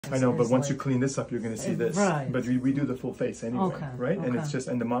I know, but once you clean this up, you're going to see this. Right. But we do the full face anyway, right? Okay. And it's just,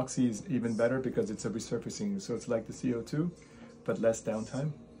 and the Moxie is even better because it's a resurfacing. So it's like the CO2, but less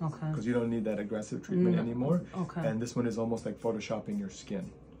downtime. Okay. Because you don't need that aggressive treatment anymore. Okay. And this one is almost like photoshopping your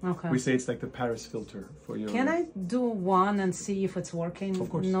skin. Okay. We say it's like the Paris filter for your... Can I do one and see if it's working? Of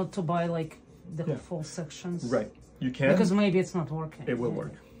course. Not to buy like the full sections. Right. You can. Because maybe it's not working. It will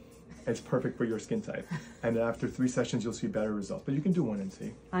work. It's perfect for your skin type. And after 3 sessions, you'll see better results. But you can do one and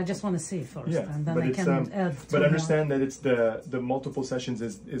see. I just want to see first. Yeah, And then but I it's, can add two but understand more. that it's the multiple sessions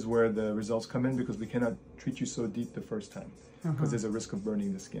is where the results come in, because we cannot treat you so deep the first time. Because there's a risk of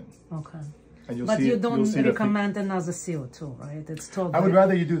burning the skin. Okay. And you'll But see, you don't you'll see recommend another CO2, right? It's too I would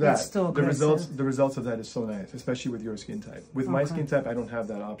rather you do that. It's too the aggressive. results of that is so nice, especially with your skin type. With my skin type, I don't have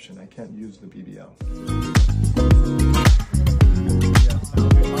that option. I can't use the BBL.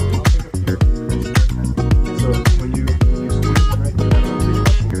 Yeah.